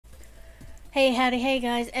Hey, howdy, hey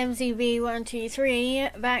guys,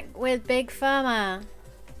 MZB123 back with Big Pharma.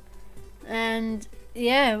 And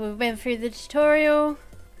yeah, we've been through the tutorial.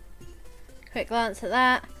 Quick glance at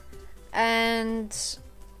that. And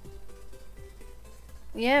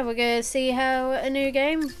yeah, we're gonna see how a new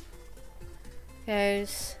game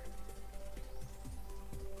goes.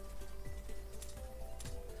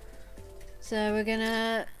 So we're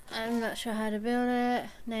gonna, I'm not sure how to build it.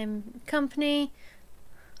 Name company.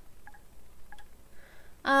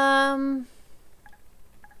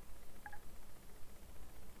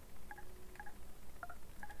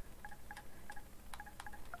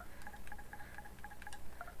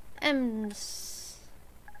 M's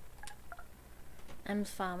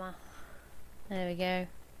Pharma. There we go.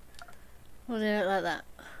 We'll do it like that.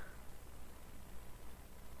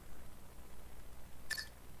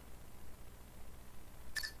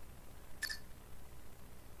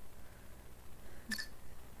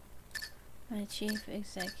 My Chief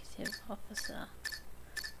Executive Officer.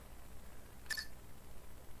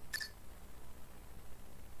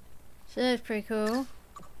 So that's pretty cool.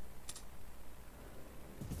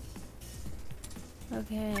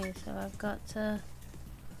 Okay, so I've got to...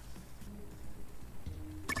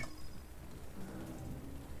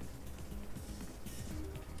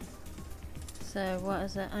 So what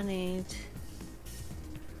is it I need?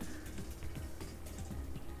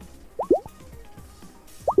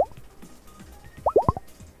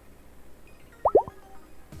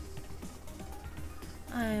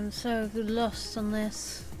 I am so lost on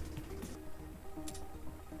this.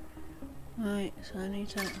 Right, so I need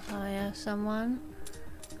to hire someone.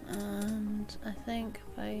 And I think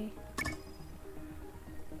it's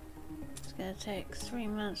gonna take 3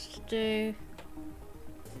 months to do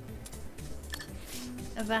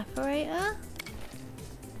evaporator.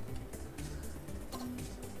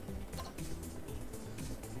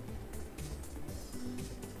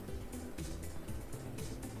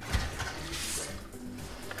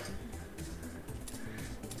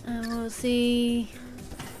 And we'll see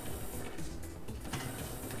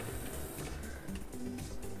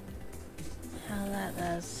how that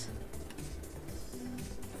does.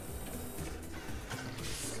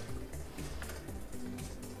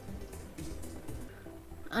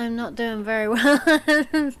 I'm not doing very well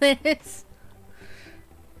at this.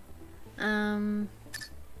 I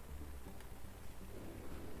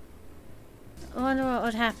wonder what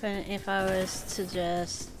would happen if I was to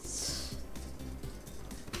just...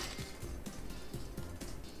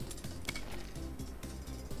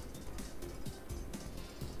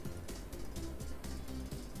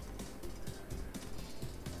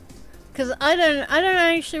 Because I don't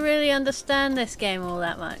actually really understand this game all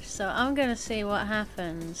that much, so I'm gonna see what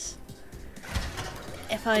happens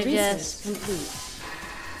if I just complete.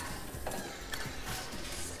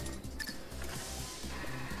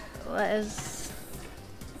 What is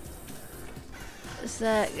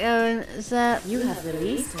that going? Is that You have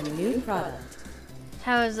released a new product.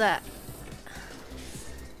 how is that?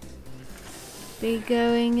 Be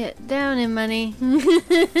going down in money.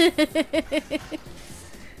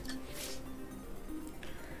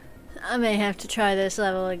 I may have to try this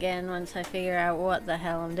level again once I figure out what the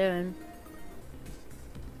hell I'm doing.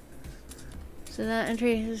 So that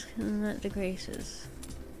increases and that decreases.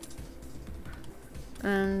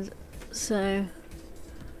 And so...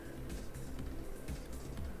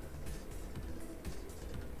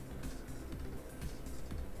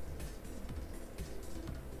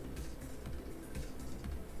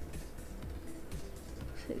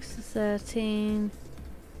 Six to 13...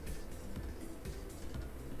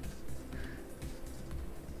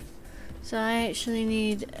 So I actually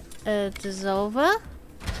need a dissolver.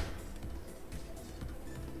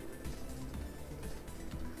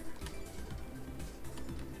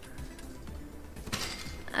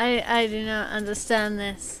 I do not understand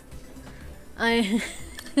this. Oh,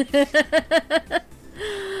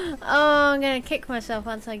 I'm gonna kick myself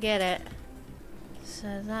once I get it.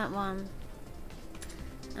 So that one.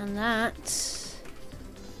 And that.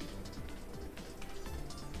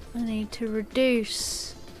 I need to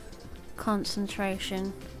reduce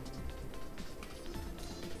concentration.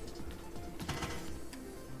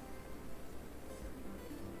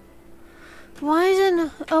 Why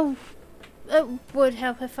isn't... Oh, it would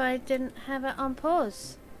help if I didn't have it on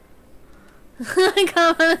pause. I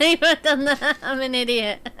can't believe I've done that. I'm an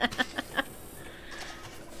idiot.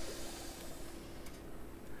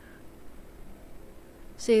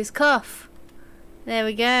 Sue's cough. There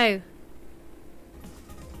we go.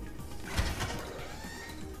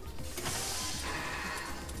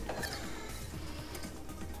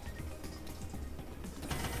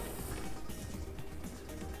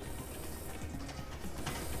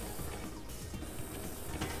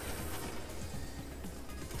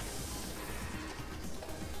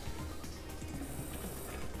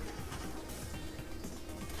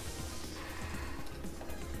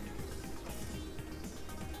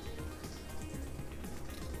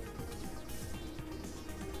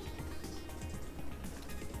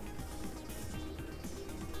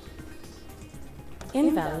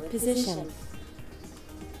 Invalid position.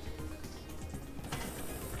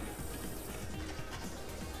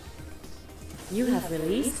 You have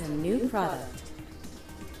released a new product.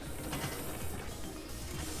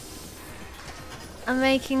 I'm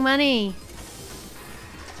making money.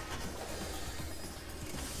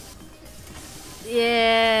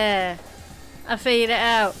 Yeah. I figured it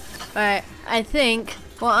out. Right, I think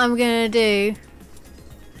what I'm gonna do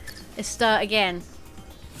is start again.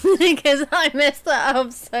 Because I messed that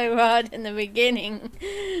up so hard in the beginning.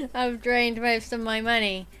 I've drained most of my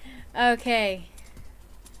money. Okay.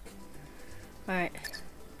 Right.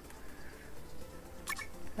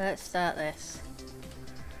 Let's start this.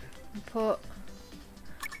 Put...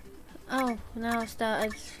 Oh, now I've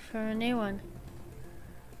started for a new one.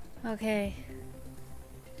 Okay.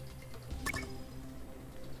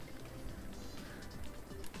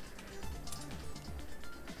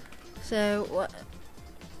 So,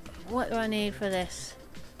 what do I need for this?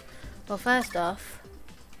 Well, first off,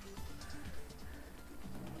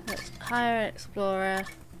 let's hire an explorer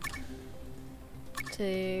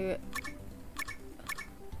to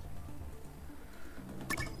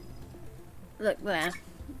look there,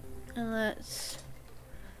 and let's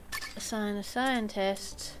assign a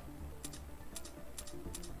scientist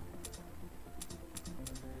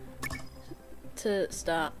to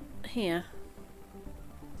start here.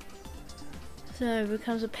 So it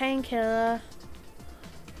becomes a painkiller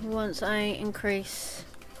once I increase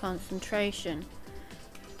concentration.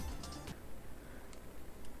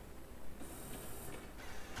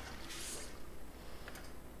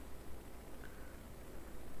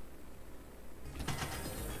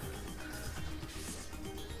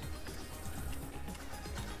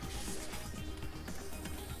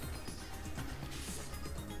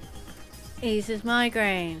 Eases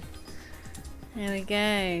migraine. There we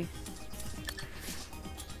go.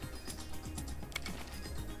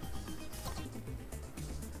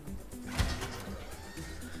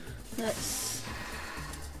 Let's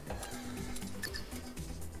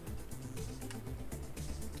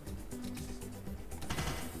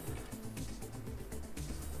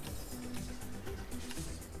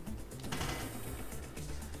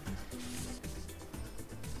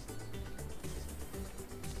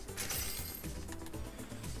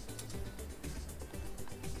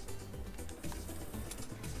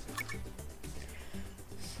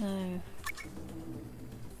so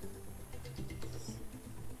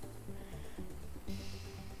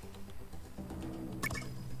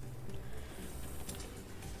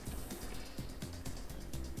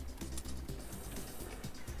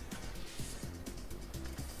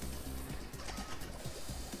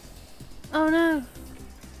oh no.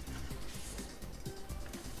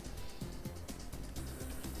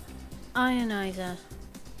 Ionizer.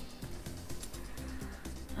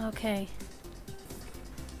 Okay.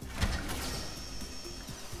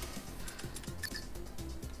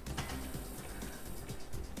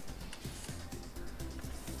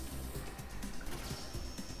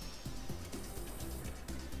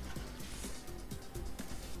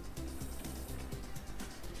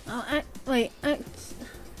 Oh, wait,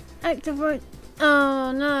 activate.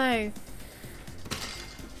 Oh no.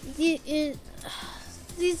 These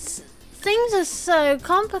things are so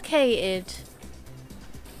complicated.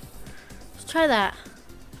 Let's try that.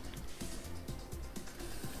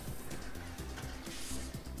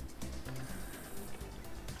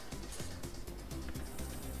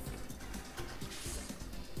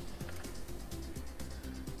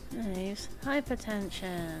 Nice.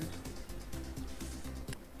 Hypertension.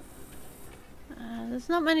 There's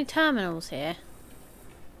not many terminals here,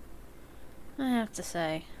 I have to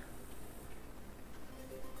say.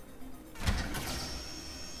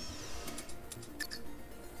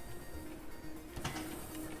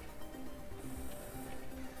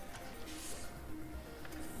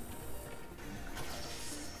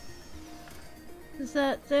 Does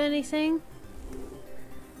that do anything?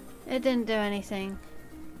 It didn't do anything.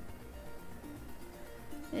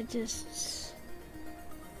 It just...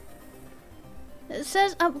 It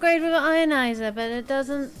says upgrade with an ionizer, but it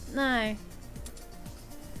doesn't... No.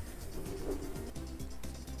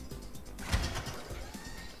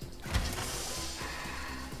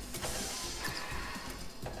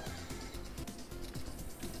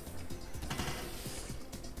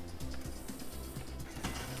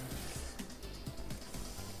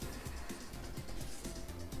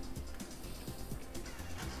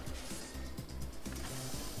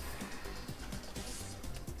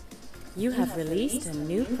 You have released a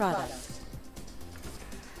new product.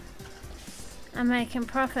 I'm making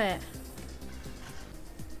profit.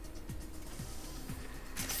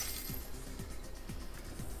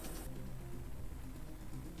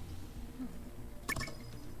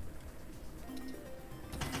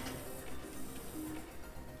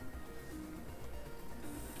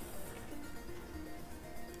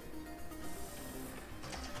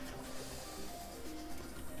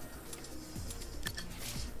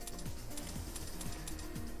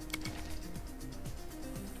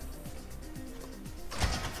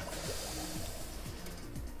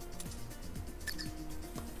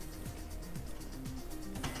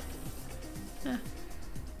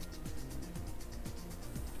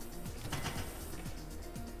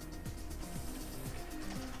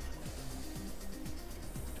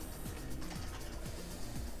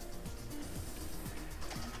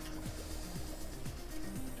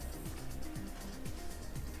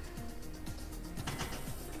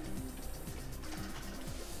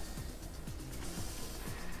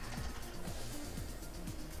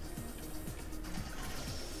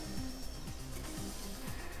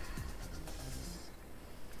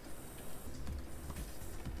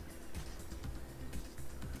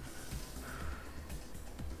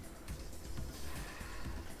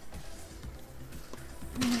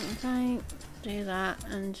 If I do that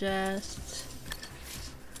and just...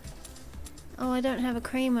 Oh, I don't have a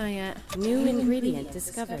creamer yet. New ingredient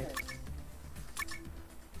discovered.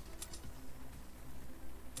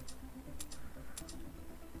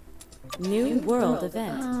 New world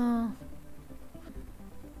event. Oh.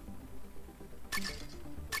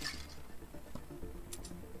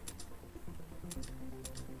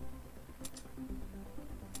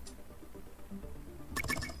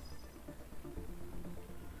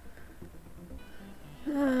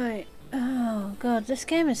 Right. Oh god, this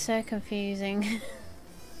game is so confusing.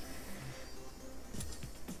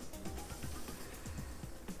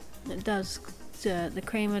 It does, the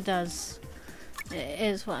creamer does. It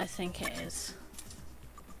is what I think it is.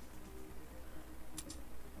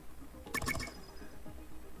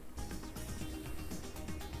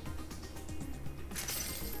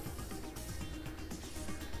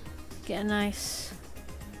 Get a nice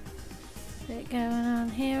bit going on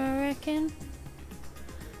here, I reckon.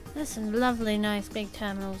 There's some lovely, nice big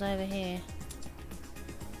terminals over here.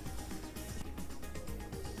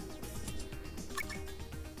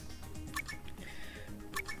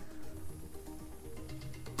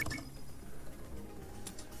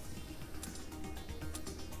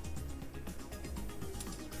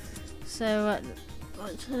 So,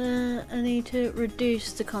 I need to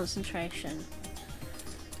reduce the concentration.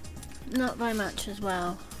 Not by much as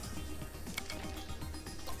well.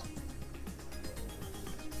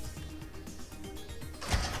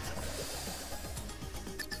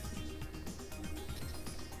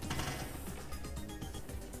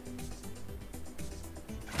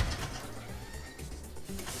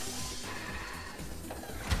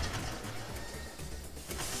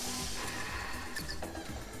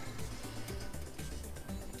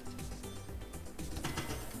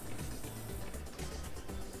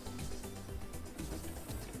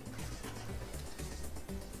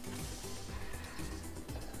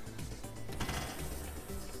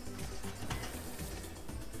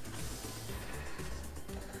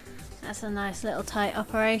 That's a nice little tight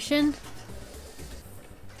operation.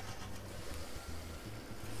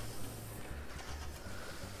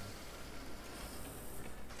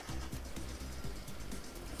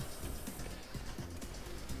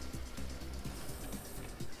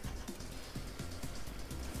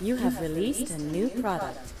 You have released a new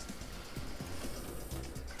product.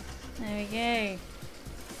 There we go.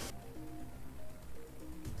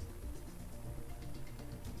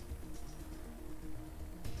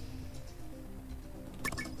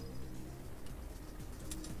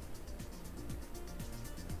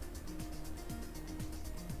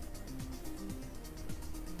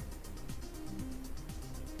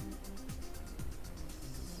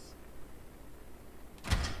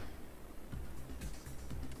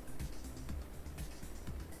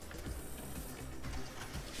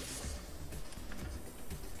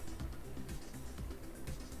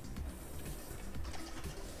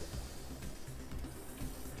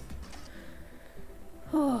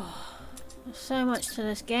 Oh, there's so much to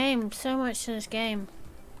this game, so much to this game.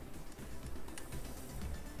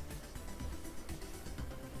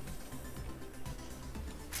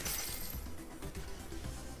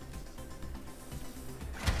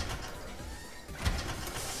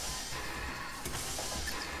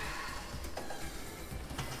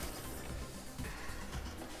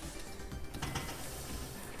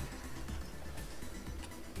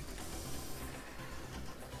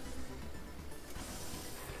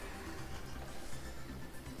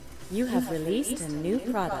 You have released a new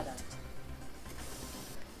product.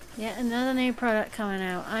 Yet another new product coming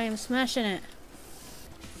out. I am smashing it.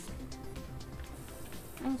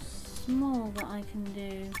 How small that I can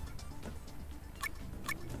do.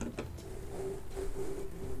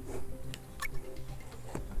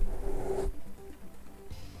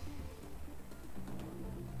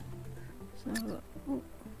 So, ooh.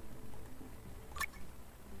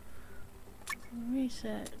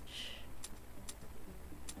 Research.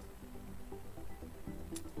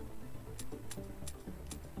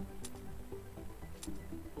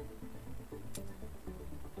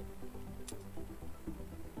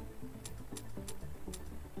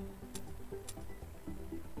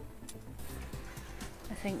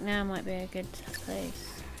 I think now might be a good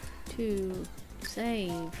place to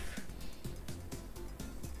save.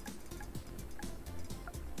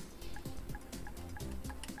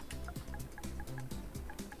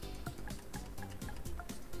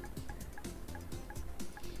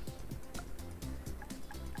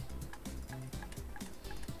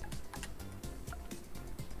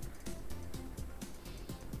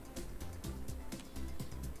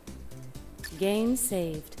 Game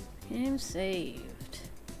saved. Game saved.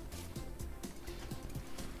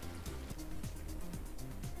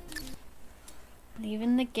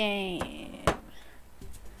 Leaving the game.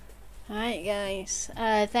 Alright guys,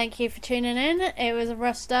 thank you for tuning in. It was a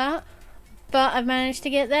rough start, but I've managed to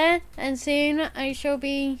get there, and soon I shall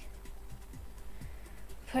be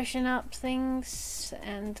pushing up things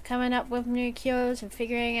and coming up with new cures and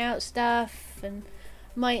figuring out stuff, and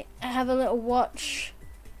might have a little watch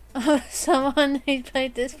of someone who's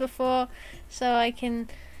played this before so I can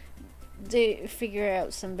figure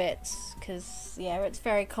out some bits, because yeah, it's a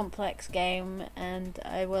very complex game and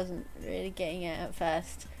I wasn't really getting it at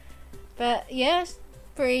first. But yes,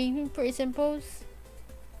 pretty simple.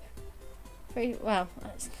 Pretty well.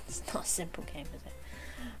 It's not a simple game, is it?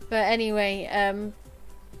 But anyway,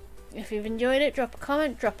 if you've enjoyed it, drop a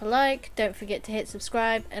comment, drop a like. Don't forget to hit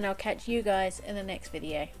subscribe, and I'll catch you guys in the next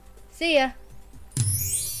video. See ya.